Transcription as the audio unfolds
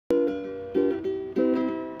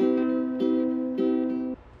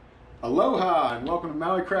Aloha and welcome to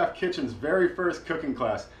Maui Craft Kitchen's very first cooking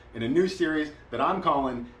class in a new series that I'm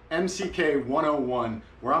calling MCK101,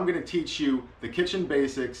 where I'm going to teach you the kitchen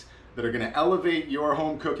basics that are going to elevate your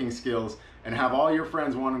home cooking skills and have all your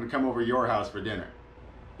friends wanting to come over your house for dinner.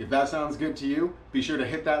 If that sounds good to you, be sure to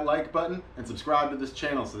hit that like button and subscribe to this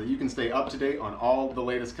channel so that you can stay up to date on all the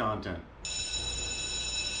latest content.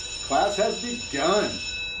 Class has begun!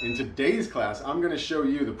 In today's class, I'm going to show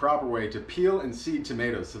you the proper way to peel and seed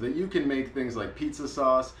tomatoes so that you can make things like pizza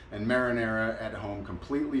sauce and marinara at home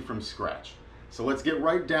completely from scratch. So let's get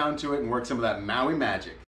right down to it and work some of that Maui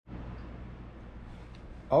magic.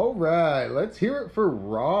 All right, let's hear it for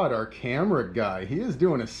Rod, our camera guy. He is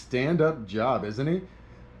doing a stand-up job, isn't he?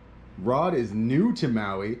 Rod is new to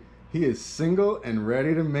Maui. He is single and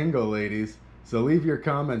ready to mingle, ladies. So leave your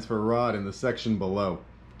comments for Rod in the section below.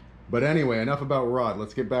 But anyway, enough about Rod.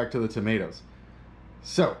 Let's get back to the tomatoes.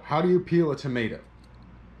 So, how do you peel a tomato?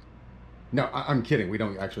 No, I'm kidding. We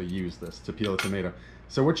don't actually use this to peel a tomato.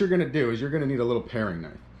 So what you're going to do is you're going to need a little paring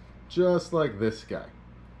knife. Just like this guy.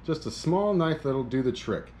 Just a small knife that'll do the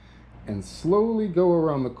trick. And slowly go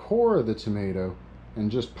around the core of the tomato and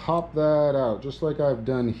just pop that out, just like I've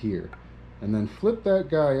done here. And then flip that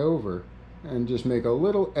guy over and just make a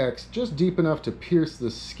little X just deep enough to pierce the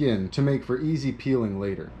skin to make for easy peeling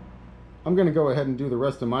later. I'm going to go ahead and do the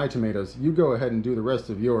rest of my tomatoes. You go ahead and do the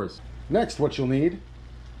rest of yours. Next, what you'll need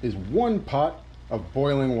is 1 pot of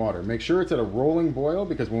boiling water. Make sure it's at a rolling boil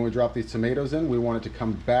because when we drop these tomatoes in, we want it to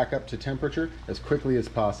come back up to temperature as quickly as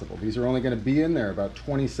possible. These are only going to be in there about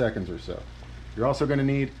 20 seconds or so. You're also going to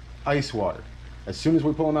need ice water. As soon as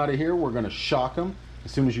we pull them out of here, we're going to shock them.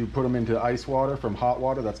 As soon as you put them into ice water from hot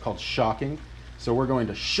water, that's called shocking. So we're going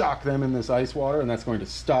to shock them in this ice water, and that's going to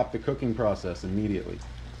stop the cooking process immediately.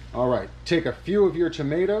 All right, take a few of your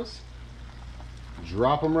tomatoes,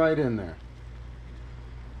 drop them right in there.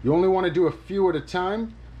 You only want to do a few at a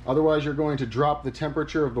time, otherwise you're going to drop the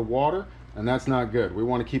temperature of the water, and that's not good. We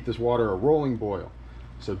want to keep this water a rolling boil.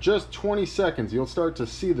 So just 20 seconds, you'll start to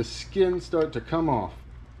see the skin start to come off.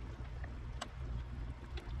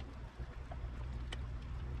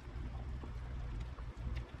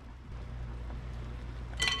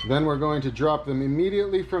 Then we're going to drop them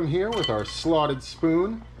immediately from here with our slotted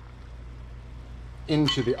spoon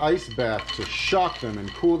into the ice bath to shock them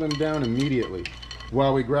and cool them down immediately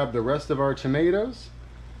while we grab the rest of our tomatoes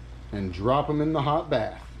and drop them in the hot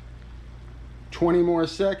bath. 20 more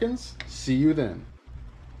seconds, see you then.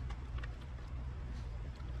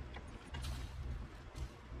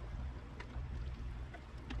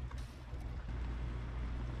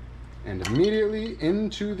 And immediately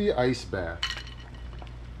into the ice bath.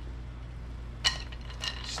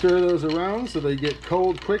 Stir those around so they get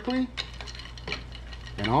cold quickly.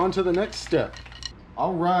 And on to the next step.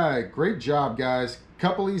 All right, great job, guys.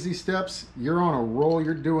 Couple easy steps. You're on a roll.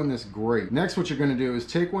 You're doing this great. Next, what you're going to do is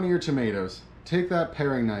take one of your tomatoes, take that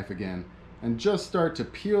paring knife again, and just start to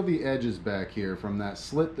peel the edges back here from that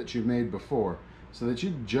slit that you made before so that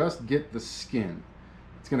you just get the skin.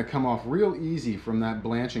 It's going to come off real easy from that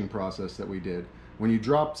blanching process that we did. When you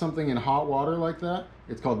drop something in hot water like that,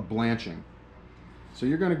 it's called blanching. So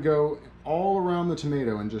you're going to go all around the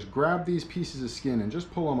tomato and just grab these pieces of skin and just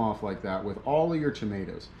pull them off like that with all of your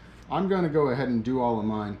tomatoes. I'm going to go ahead and do all of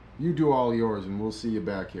mine. You do all yours and we'll see you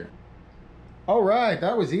back here. All right,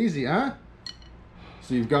 that was easy, huh?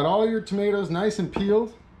 So you've got all your tomatoes nice and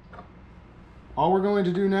peeled. All we're going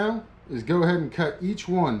to do now is go ahead and cut each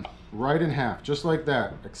one right in half, just like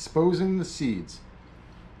that, exposing the seeds.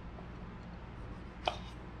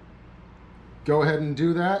 Go ahead and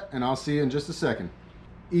do that and I'll see you in just a second.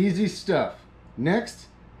 Easy stuff. Next,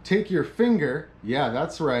 take your finger. Yeah,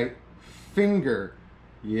 that's right. Finger.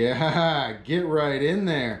 Yeah, get right in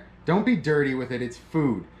there. Don't be dirty with it. It's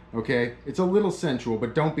food, okay? It's a little sensual,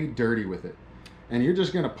 but don't be dirty with it. And you're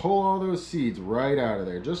just going to pull all those seeds right out of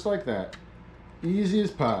there, just like that. Easy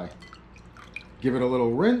as pie. Give it a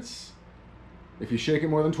little rinse. If you shake it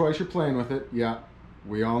more than twice, you're playing with it. Yeah,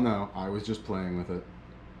 we all know. I was just playing with it.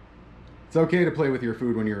 It's okay to play with your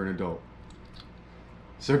food when you're an adult.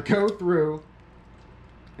 So go through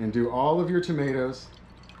and do all of your tomatoes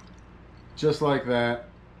just like that.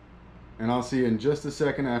 And I'll see you in just a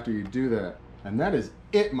second after you do that. And that is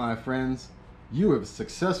it, my friends. You have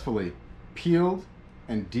successfully peeled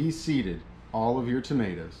and de-seeded all of your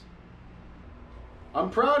tomatoes.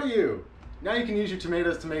 I'm proud of you. Now you can use your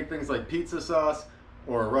tomatoes to make things like pizza sauce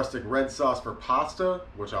or a rustic red sauce for pasta,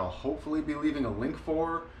 which I'll hopefully be leaving a link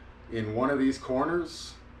for in one of these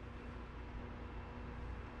corners.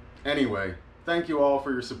 Anyway, thank you all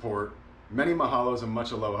for your support. Many mahalos and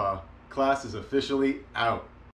much aloha. Class is officially out.